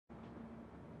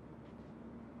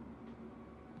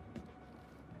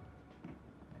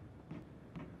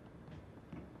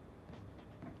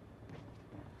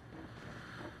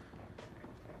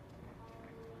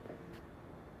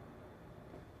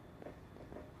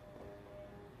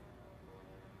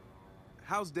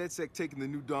How's DedSec taking the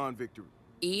New Dawn victory?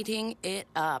 Eating it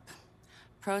up.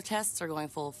 Protests are going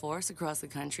full force across the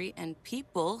country, and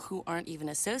people who aren't even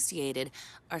associated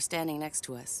are standing next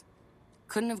to us.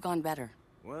 Couldn't have gone better.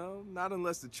 Well, not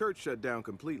unless the church shut down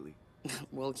completely.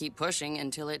 We'll keep pushing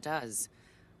until it does.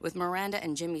 With Miranda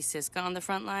and Jimmy Siska on the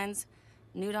front lines,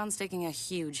 New Dawn's taking a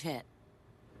huge hit.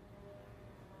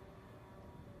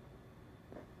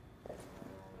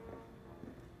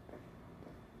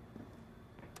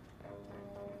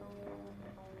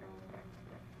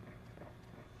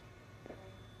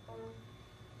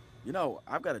 You know,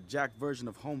 I've got a jacked version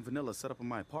of Home Vanilla set up in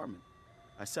my apartment.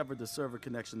 I severed the server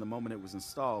connection the moment it was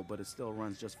installed, but it still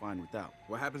runs just fine without.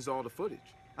 What happens to all the footage?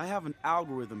 I have an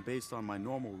algorithm based on my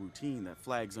normal routine that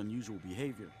flags unusual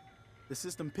behavior. The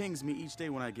system pings me each day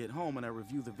when I get home, and I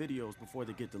review the videos before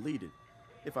they get deleted.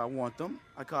 If I want them,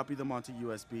 I copy them onto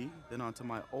USB, then onto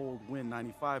my old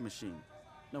Win95 machine.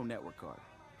 No network card.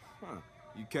 Huh.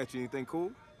 You catch anything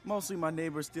cool? Mostly my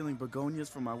neighbor stealing begonias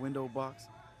from my window box.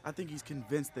 I think he's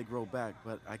convinced they grow back,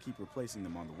 but I keep replacing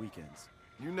them on the weekends.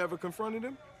 You never confronted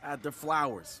him? At the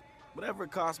flowers. Whatever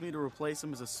it costs me to replace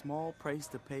them is a small price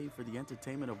to pay for the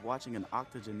entertainment of watching an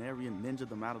octogenarian ninja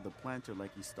them out of the planter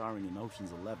like he's starring in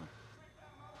Ocean's 11.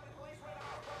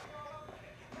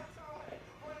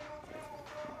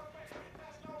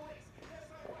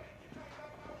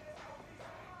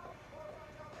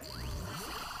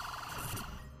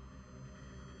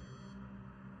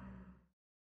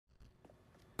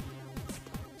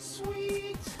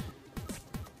 Sweet!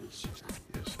 Yes,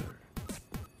 sir.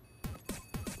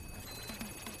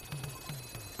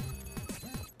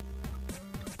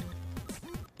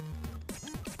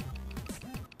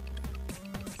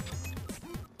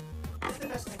 I did the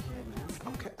best I could, man.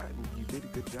 Okay, you did a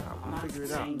good job. I'm We'll not figure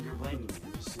it out. saying you're blaming me.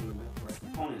 I'm just saying that the right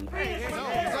component. Hey, No,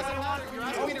 it doesn't matter. You're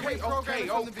asking me to reprogram it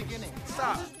from the beginning.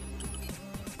 Stop.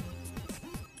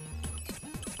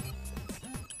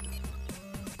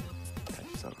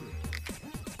 That's something.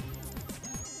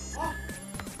 Oh!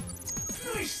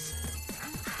 Nice!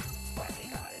 Finally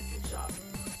got it. Good job.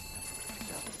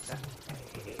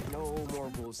 Hey, no more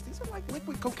bulls. These are like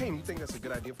liquid cocaine. You think that's a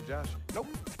good idea for Josh? Nope.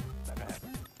 Not gonna happen.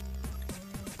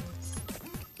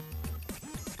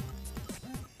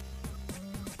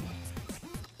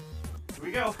 Here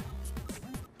we go.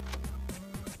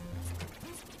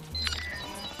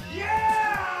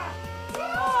 Yeah! I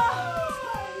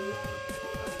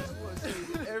just want to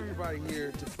say to everybody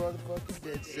here to motherfucking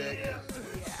DedSec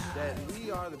that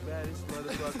we are the baddest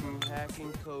motherfucking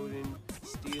hacking, coding,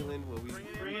 stealing. Well, we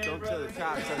don't tell the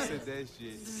cops I said that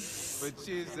shit. But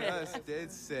cheers to us,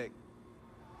 DedSec.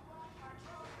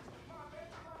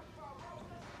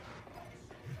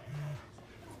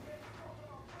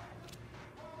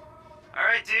 All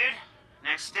right, dude.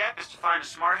 Next step is to find a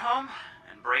smart home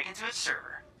and break into its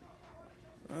server.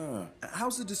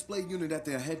 How's the display unit at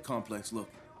their head complex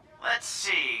looking? Let's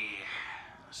see.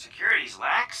 Security's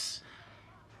lax.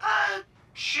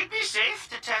 Should be safe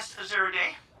to test for 0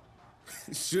 day.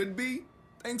 Should be.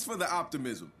 Thanks for the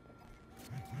optimism.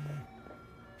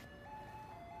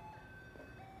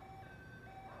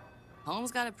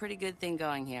 Home's got a pretty good thing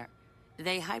going here.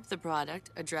 They hype the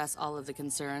product, address all of the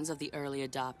concerns of the early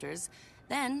adopters,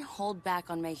 then hold back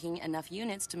on making enough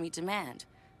units to meet demand.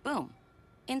 Boom.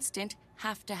 Instant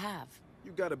have to have.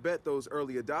 You gotta bet those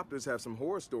early adopters have some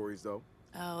horror stories, though.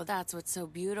 Oh, that's what's so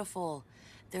beautiful.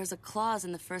 There's a clause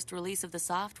in the first release of the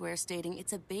software stating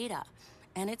it's a beta,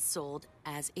 and it's sold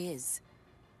as is.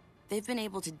 They've been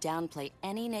able to downplay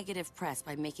any negative press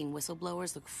by making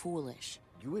whistleblowers look foolish.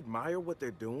 You admire what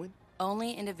they're doing?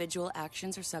 Only individual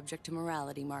actions are subject to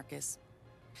morality, Marcus.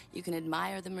 You can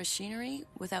admire the machinery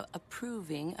without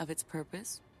approving of its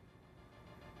purpose.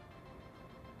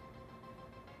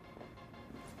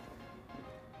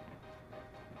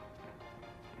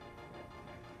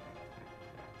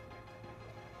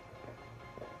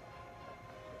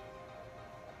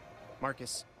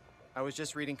 Marcus, I was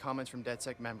just reading comments from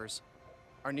DedSec members.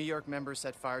 Our New York members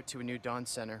set fire to a new Dawn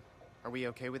Center. Are we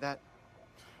okay with that?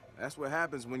 That's what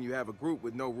happens when you have a group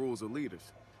with no rules or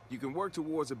leaders. You can work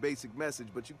towards a basic message,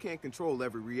 but you can't control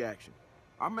every reaction.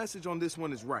 Our message on this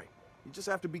one is right. You just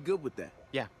have to be good with that.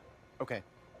 Yeah. Okay.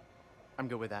 I'm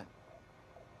good with that.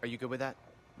 Are you good with that?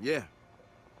 Yeah.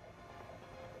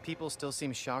 People still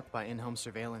seem shocked by in-home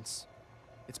surveillance.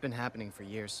 It's been happening for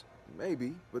years.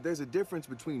 Maybe, but there's a difference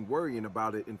between worrying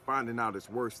about it and finding out it's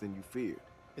worse than you feared.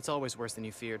 It's always worse than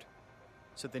you feared.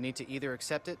 So they need to either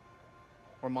accept it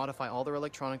or modify all their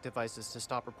electronic devices to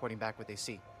stop reporting back what they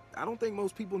see. I don't think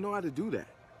most people know how to do that.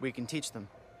 We can teach them.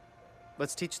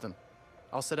 Let's teach them.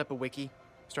 I'll set up a wiki,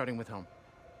 starting with home.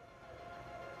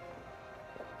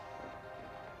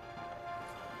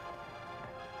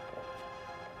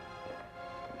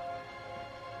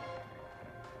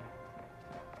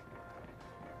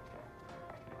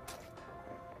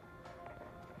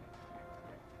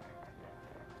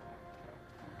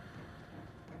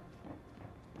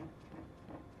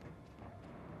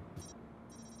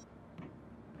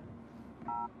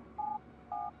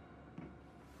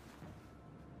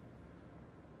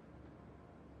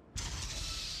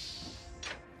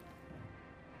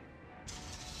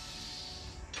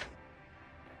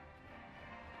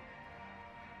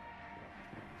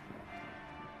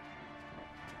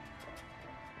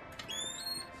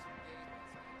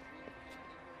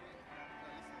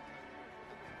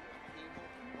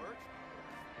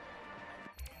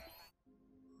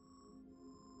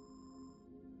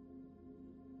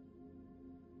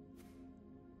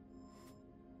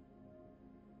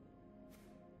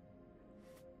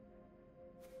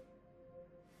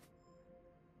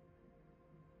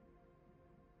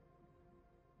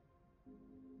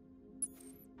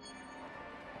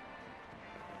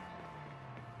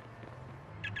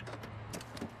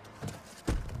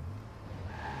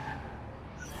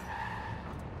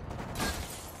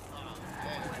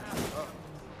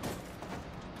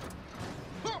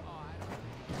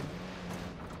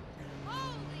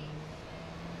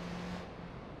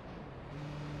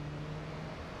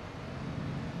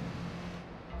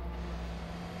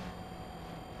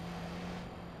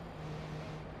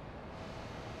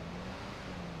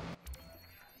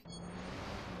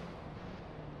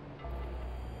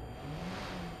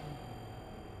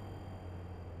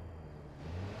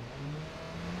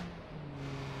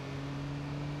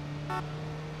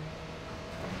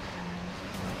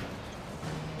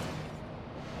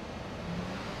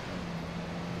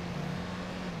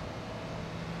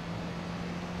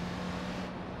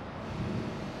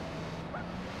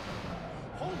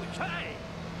 Holy cow!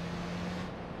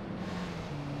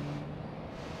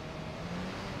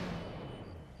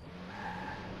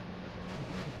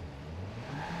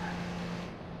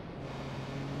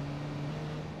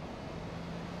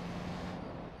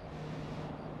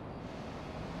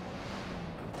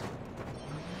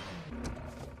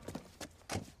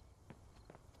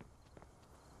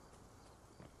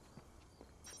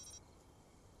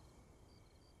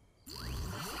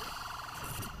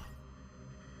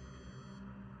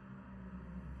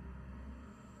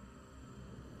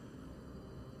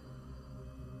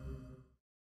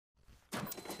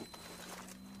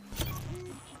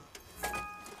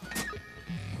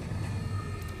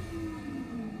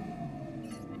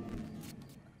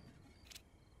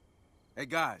 Hey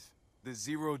guys, the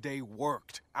 0 day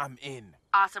worked. I'm in.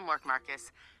 Awesome work,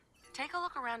 Marcus. Take a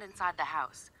look around inside the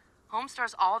house. Home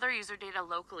stores all their user data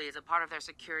locally as a part of their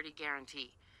security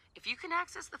guarantee. If you can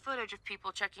access the footage of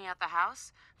people checking out the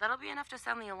house, that'll be enough to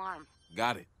sound the alarm.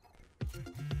 Got it.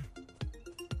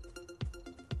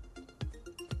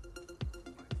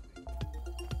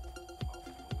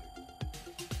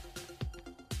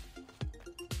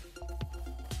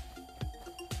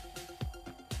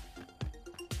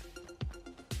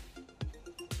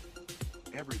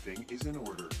 Everything is in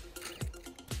order.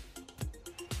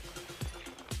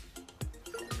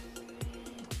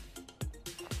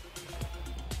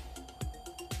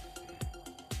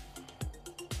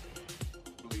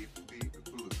 Do you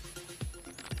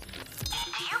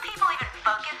people even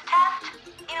focus test?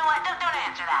 You know what? Don't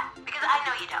answer that, because I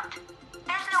know you don't.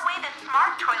 There's no way this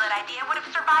smart toilet idea would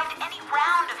have survived any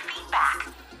round of feedback.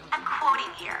 I'm quoting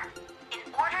here. In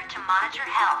order to monitor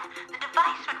health, the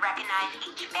device would recognize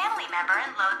each family member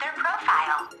and load their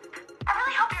profile. I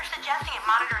really hope you're suggesting it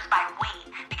monitors by weight,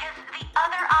 because the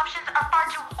other options are far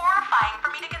too horrifying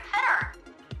for me to consider.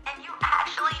 And you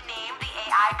actually named the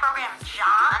AI program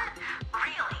John?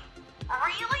 Really?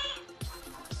 Really?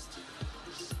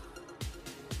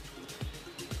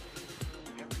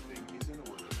 Everything is in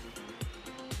order.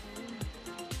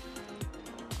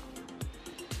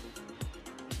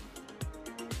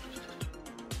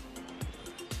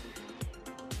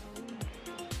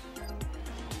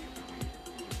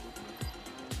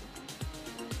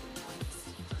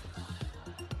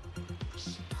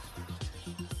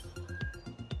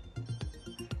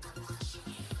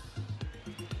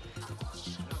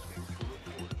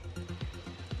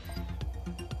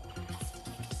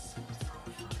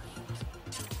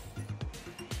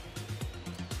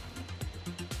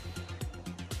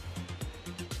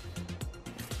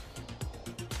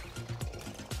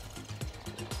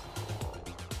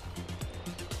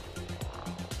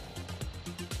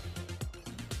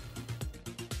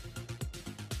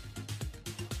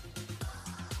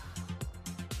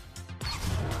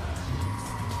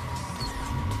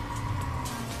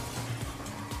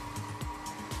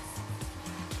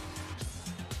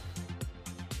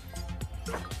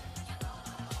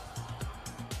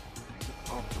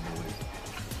 Optimally.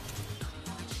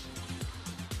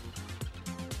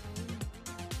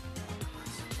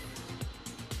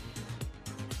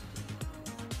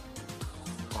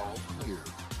 All clear.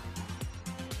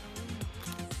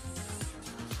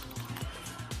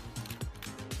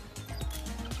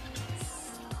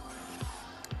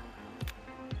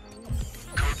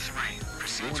 Code 3.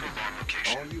 Proceed to alarm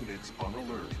location. All units on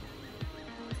alert.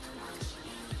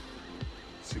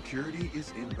 Security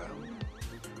is inbound.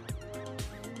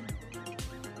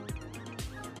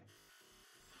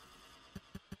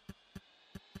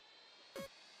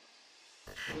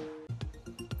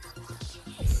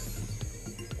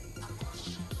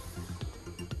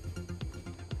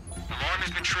 Alarm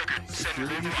has been triggered. Send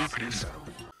Security mobile is operatives.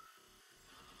 inbound.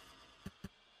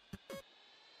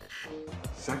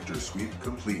 Sector sweep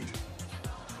complete.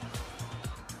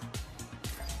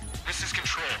 This is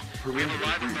Control. We have a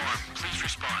live Perimeter alarm. Please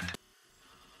respond.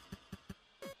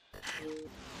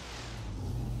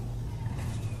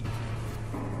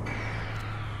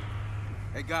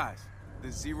 Hey guys,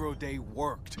 the 0 day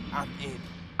worked. I'm in.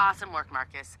 Awesome work,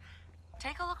 Marcus.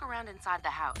 Take a look around inside the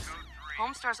house.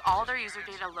 Home stores all their user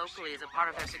data locally as a part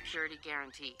of their security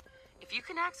guarantee. If you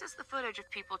can access the footage of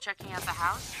people checking out the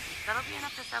house, that'll be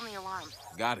enough to sound the alarm.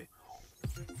 Got it.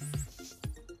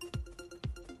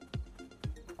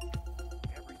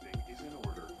 Everything is in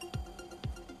order.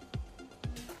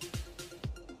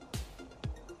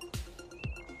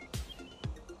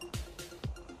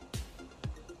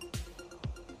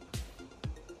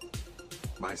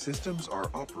 My systems are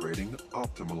operating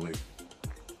optimally.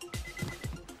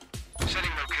 Setting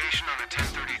location on a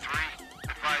 1033.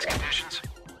 Advise conditions.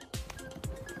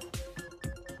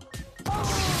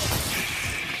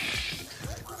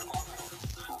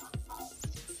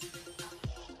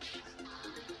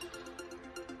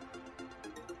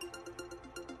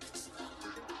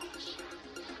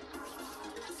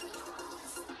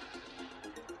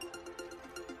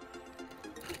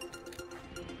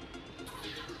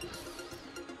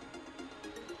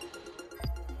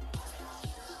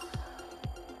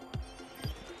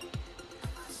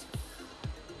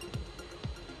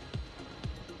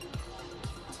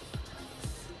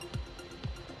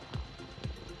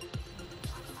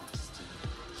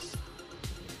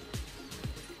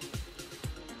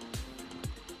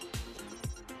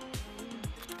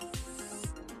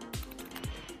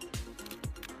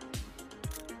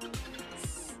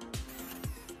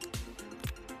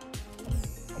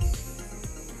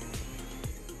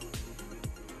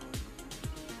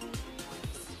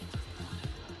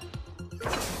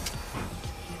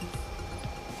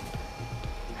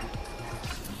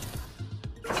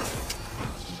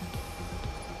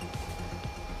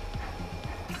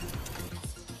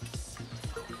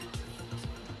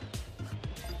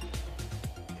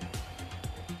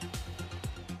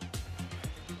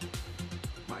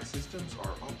 My systems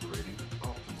are operating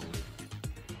optimally.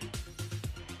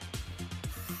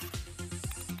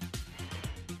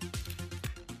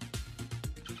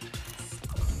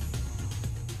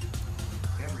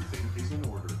 Everything is in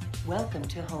order. Welcome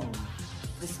to home,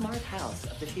 the smart house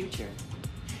of the future.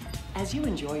 As you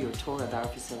enjoy your tour of our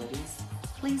facilities,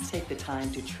 please take the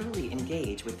time to truly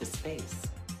engage with the space.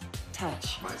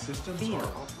 Touch, My systems feel, are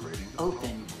operating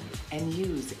open, optimally. and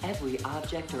use every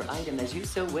object or item as you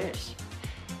so wish.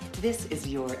 This is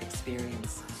your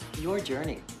experience, your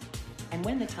journey. And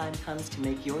when the time comes to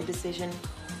make your decision,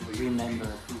 remember,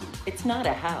 it's not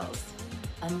a house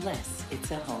unless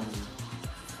it's a home.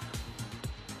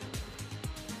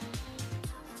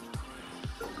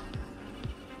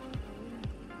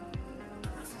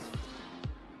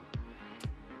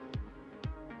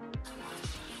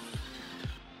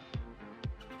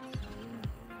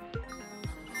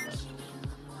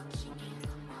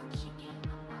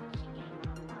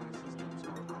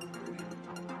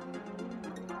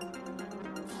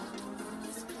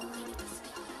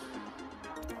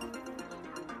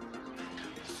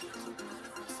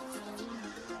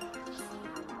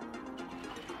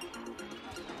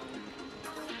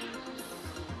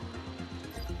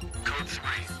 Code 3.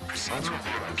 Proceed to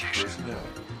alarm location. Personnel.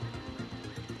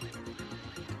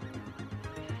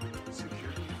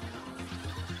 Security.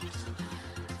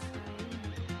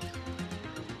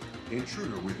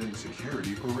 Intruder within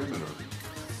security perimeter.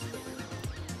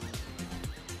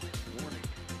 Warning.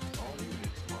 All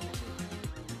units on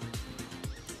alert.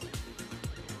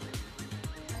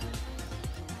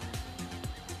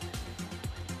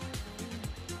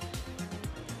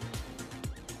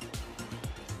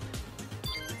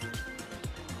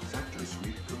 Sector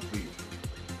sweep complete.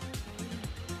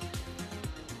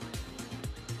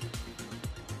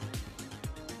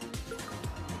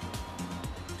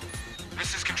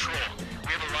 This is Control.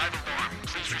 We have a live alarm.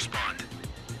 Please respond.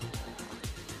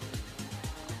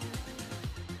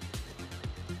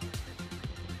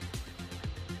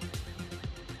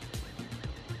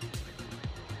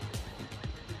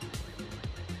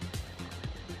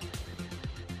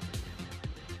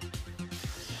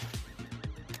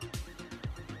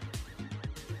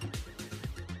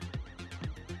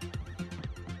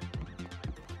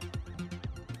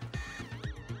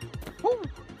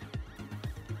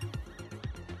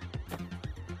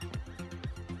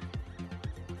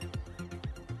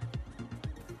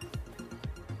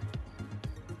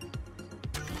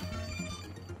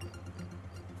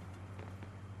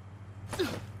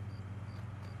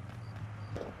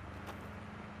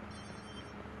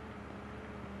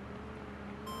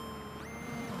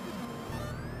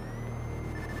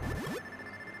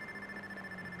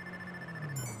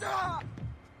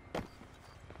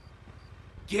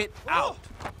 Get out!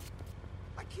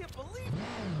 I can't believe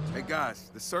it. Hey guys,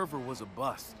 the server was a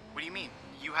bust. What do you mean?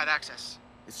 You had access?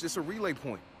 It's just a relay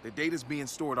point. The data's being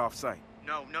stored off-site.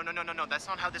 No. That's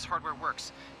not how this hardware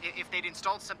works. If they'd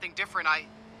installed something different,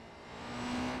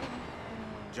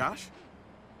 Josh?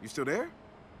 You still there?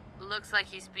 Looks like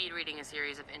he's speed reading a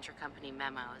series of intercompany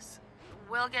memos.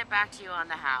 We'll get back to you on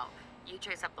the how. You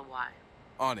trace up the why.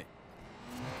 On it.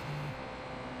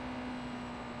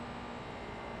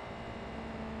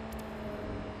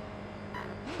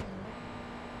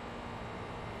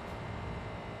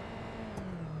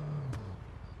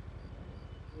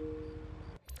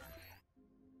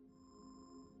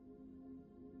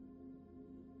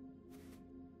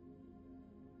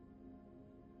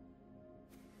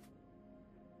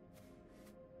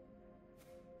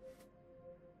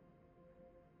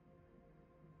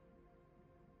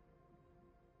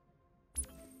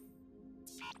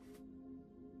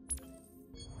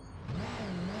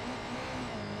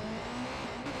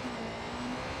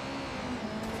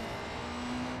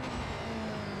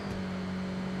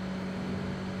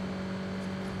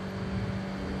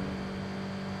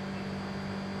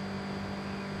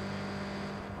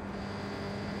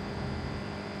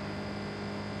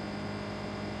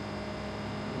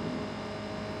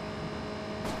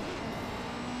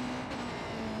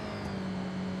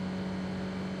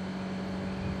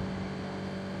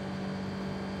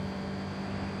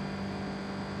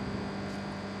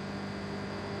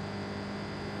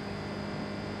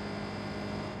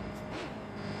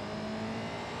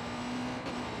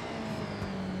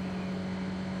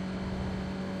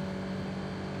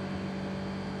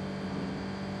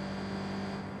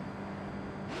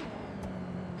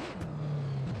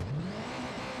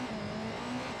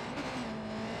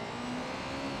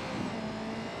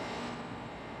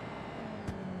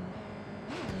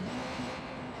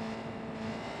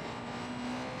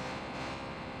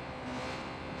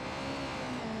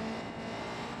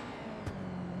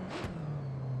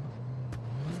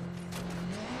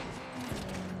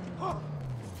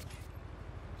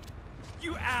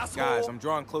 you asshole! Guys, I'm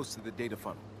drawing close to the data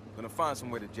funnel. Gonna find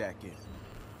somewhere to jack in.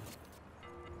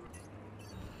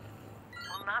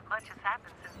 Well, not much has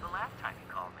happened since the last time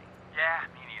you called me. Yeah,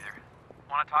 me neither.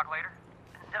 Want to talk later?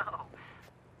 No.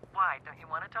 Why, don't you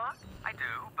want to talk? I do,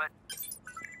 but...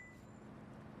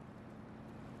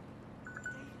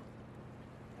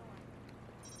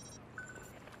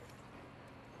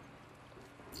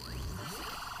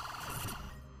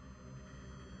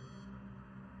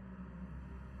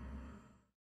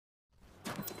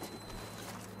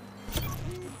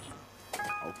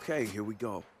 Okay, here we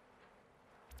go.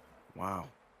 Wow.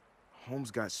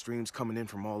 Holmes got streams coming in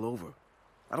from all over.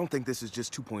 I don't think this is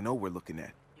just 2.0 we're looking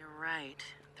at. You're right.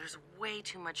 There's way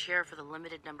too much here for the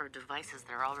limited number of devices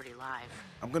that are already live.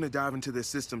 I'm gonna dive into their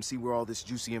system, see where all this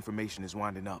juicy information is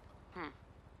winding up.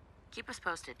 Keep us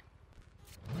posted.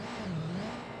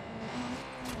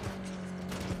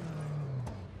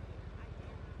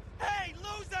 Hey,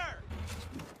 loser!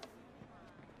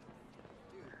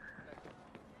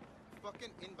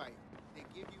 Fucking invite. They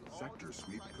give you all Sector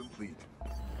sweep complete.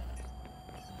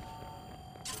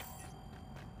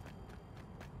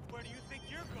 Where do you think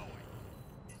you're going?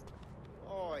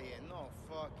 Oh yeah, no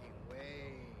fucking way.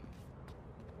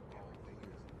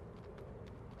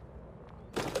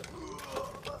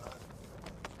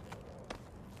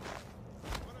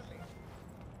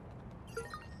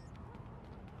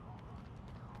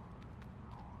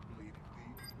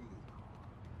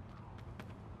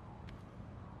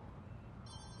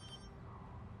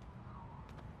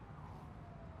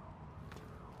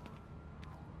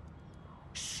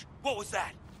 Shh! What was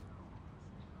that?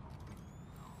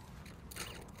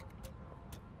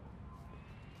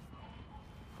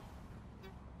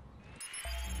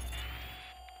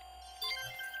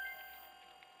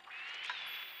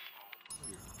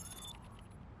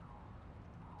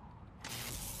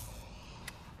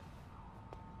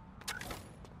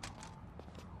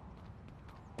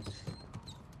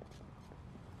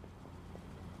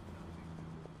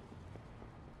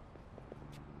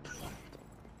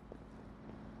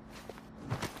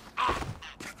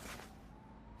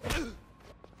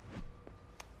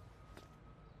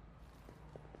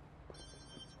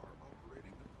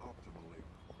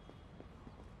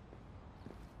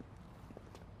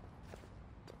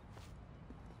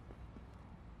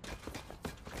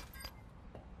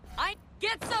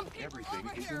 Get some people Everything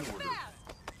over is here, in order. fast!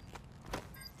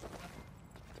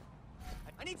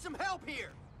 I need some help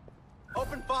here.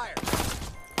 Open fire.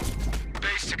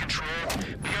 Base to control.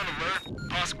 Be on alert.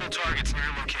 Possible targets near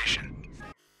your location.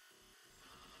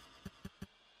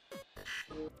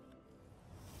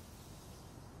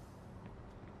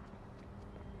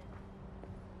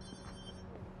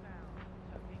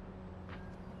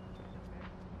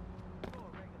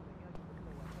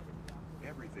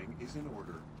 Everything is in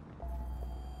order.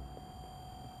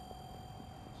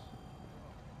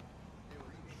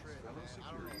 Fellow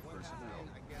security personnel.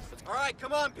 All right,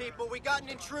 come on, people. We got an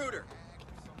intruder.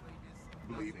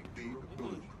 Bleep, beep,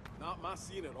 boop. Not my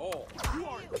scene at all. You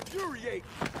are infuriating.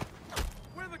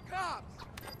 Where are the cops?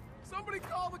 Somebody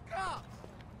call the cops.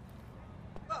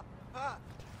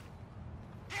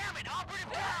 Damn it,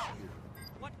 operative down!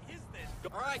 What is this?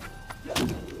 All right.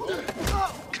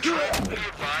 Control. Be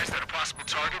advised that a possible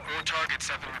target or targets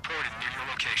have been reported near your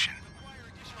location. Require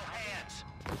additional hands.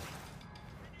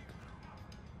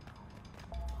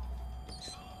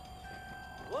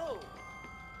 Whoa!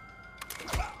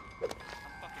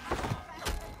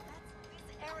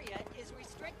 This area is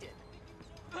restricted.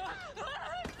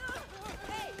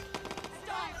 Hey!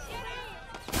 Stop! Get out!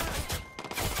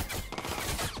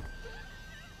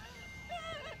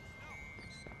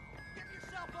 Give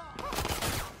yourself up!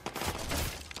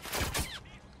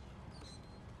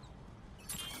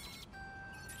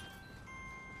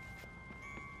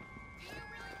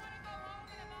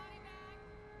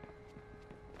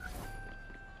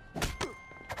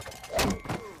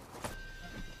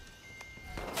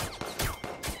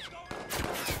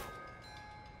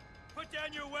 Put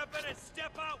down your weapon and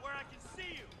step out where I can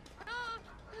see you!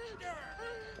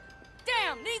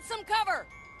 Damn, need some cover!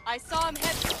 I saw him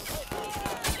head...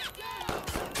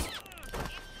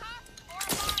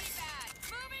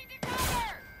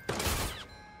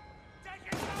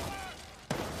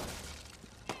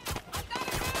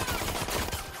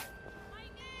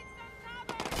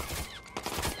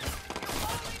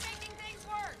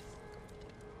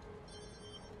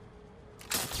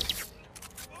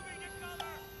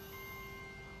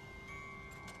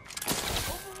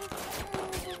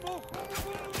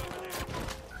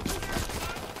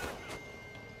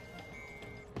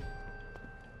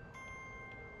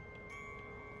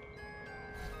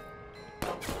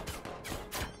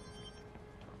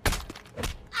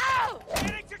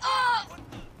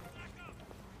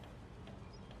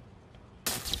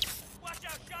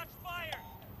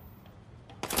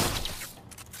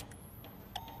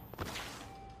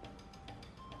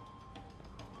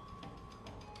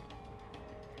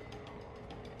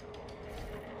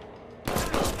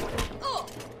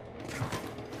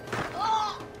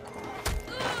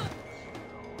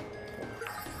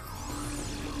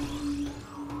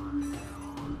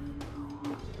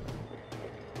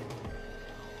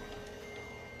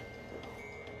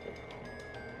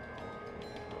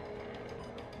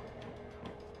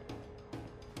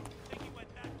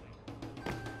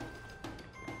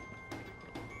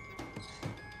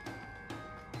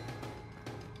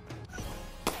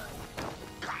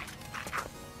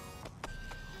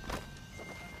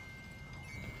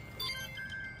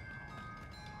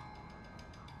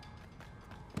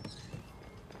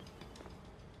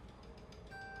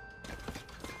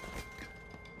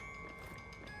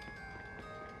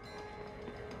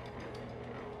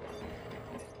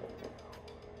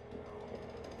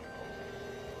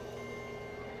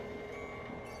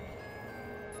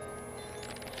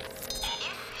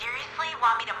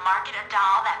 me to market a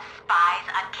doll that spies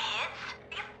on kids?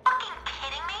 Are you fucking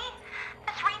kidding me?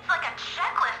 This reads like a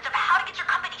checklist of how to get your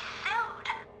company sued.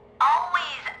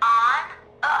 Always on?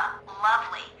 Ugh,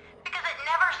 lovely. Because it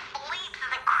never sleeps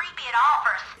isn't creepy at all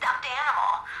for a stuffed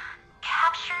animal.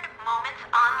 Captured Moments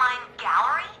Online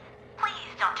Gallery? Please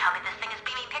don't tell me this thing is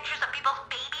beaming pictures of people's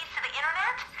babies to the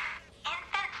internet?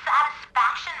 Infant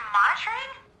satisfaction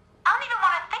monitoring? I don't even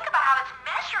want to think about how it's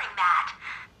measuring that.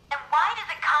 And why does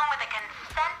it come with a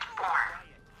consent form?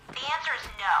 The answer is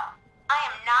no. I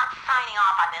am not signing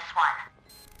off on this one.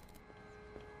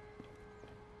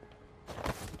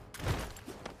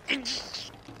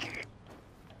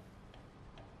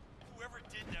 Whoever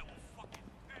did that will fucking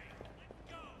pay. Let's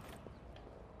go.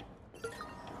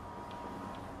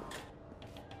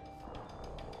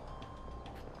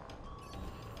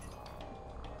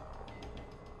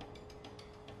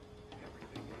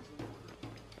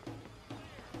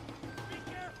 Be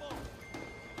careful.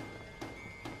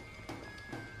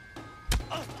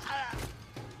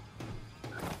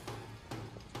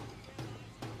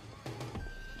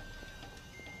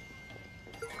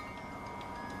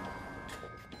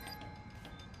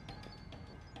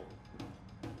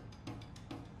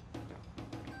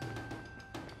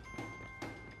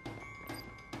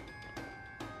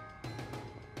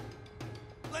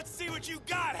 Let's see what you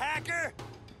got, hacker!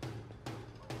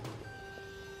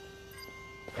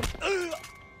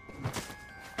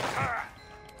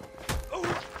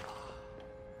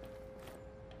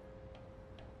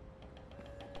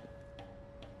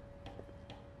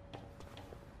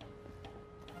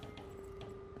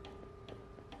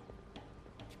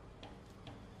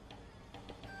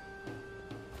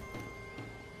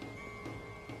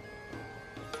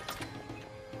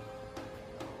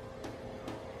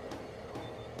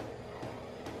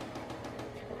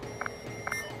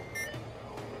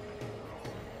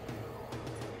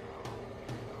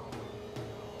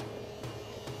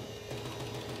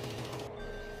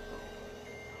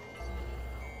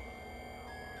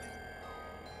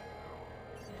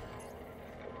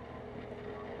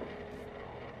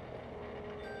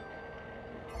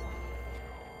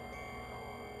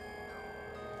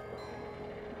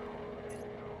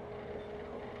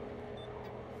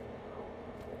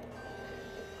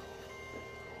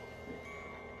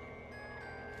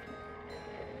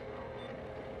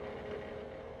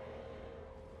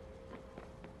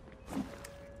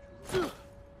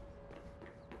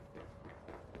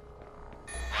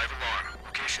 Live alarm.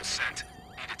 Location sent.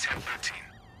 Need a 1013.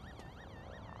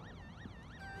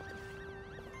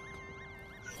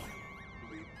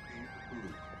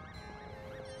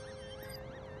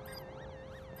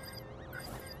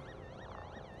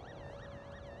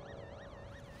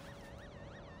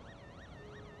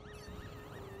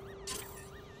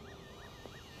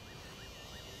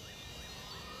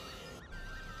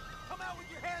 Come out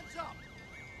with your hands up!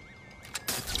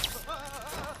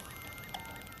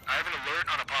 I have an alert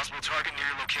on a possible target near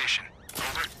your location.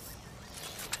 Over.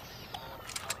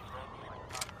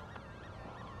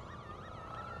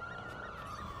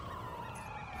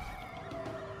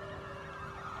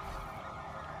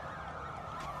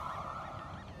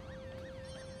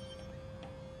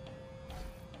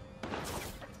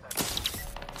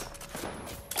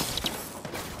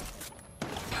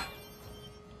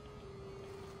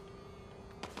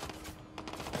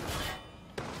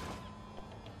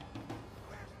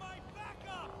 Where's my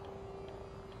backup?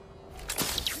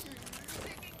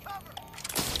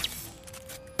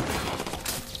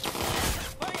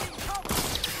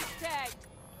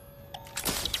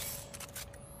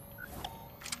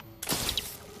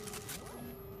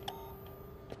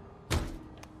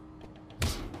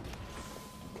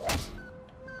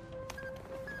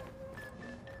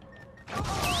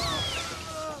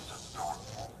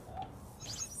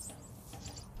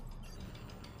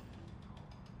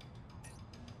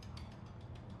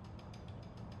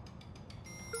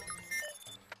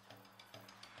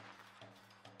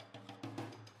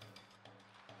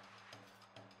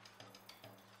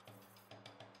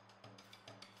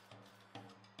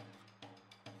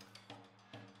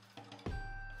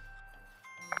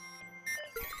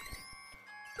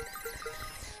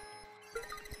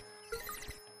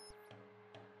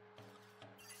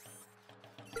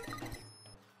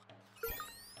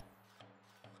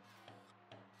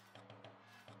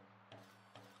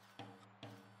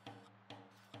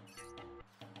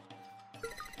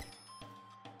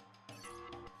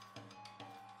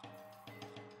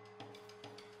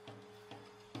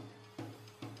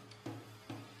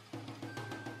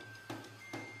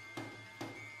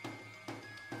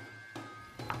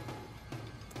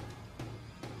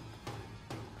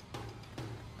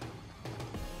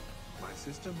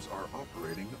 Systems are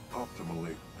operating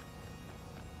optimally.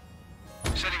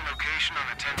 Setting location on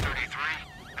a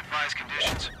 1033. Advise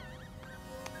conditions.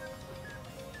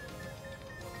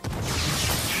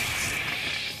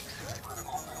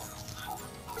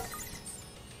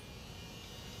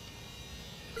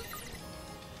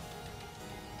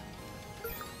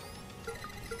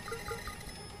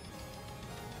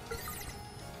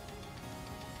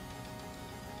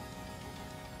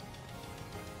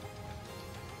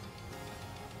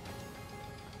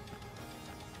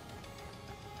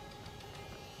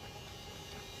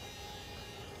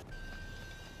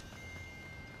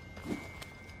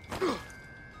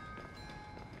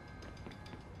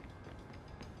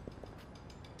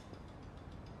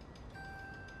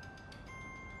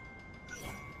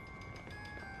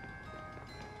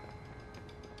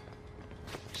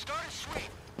 Start a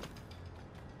sweep.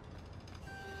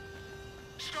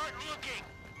 Start looking.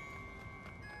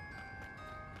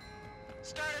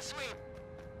 Start a sweep.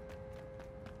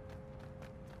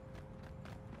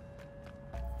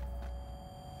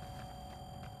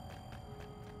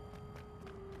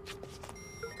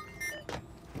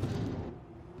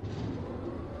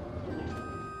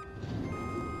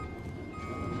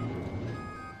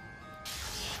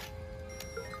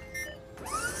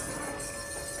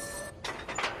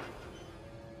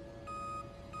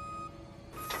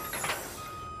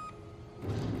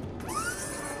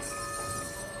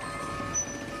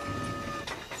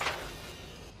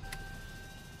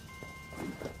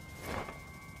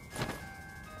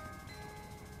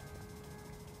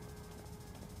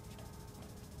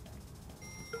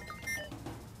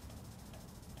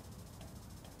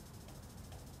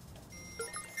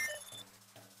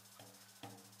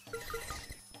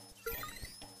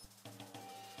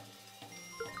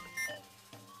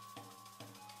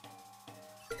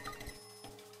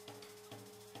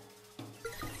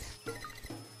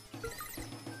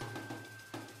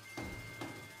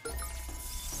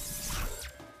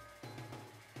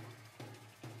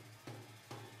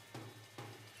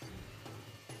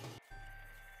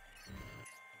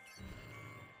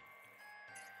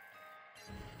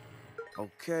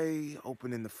 Okay,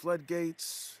 opening the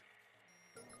floodgates.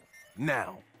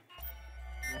 Now.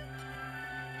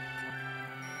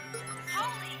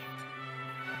 Holy!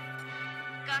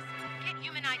 Gus, get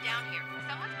Human Eye down here.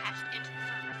 Someone's patched into the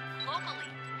servers locally.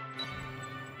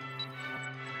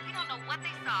 We don't know what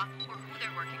they saw or who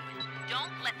they're working with.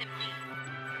 Don't let them leave.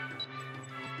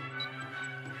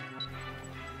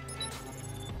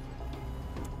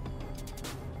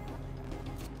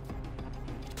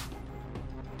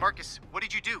 Marcus, what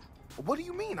did you do? What do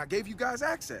you mean? I gave you guys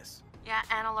access. Yeah,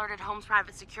 and alerted Home's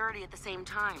private security at the same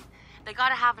time. They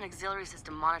gotta have an auxiliary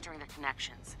system monitoring their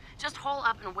connections. Just hole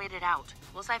up and wait it out.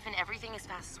 We'll siphon everything as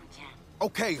fast as we can.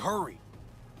 Okay, hurry.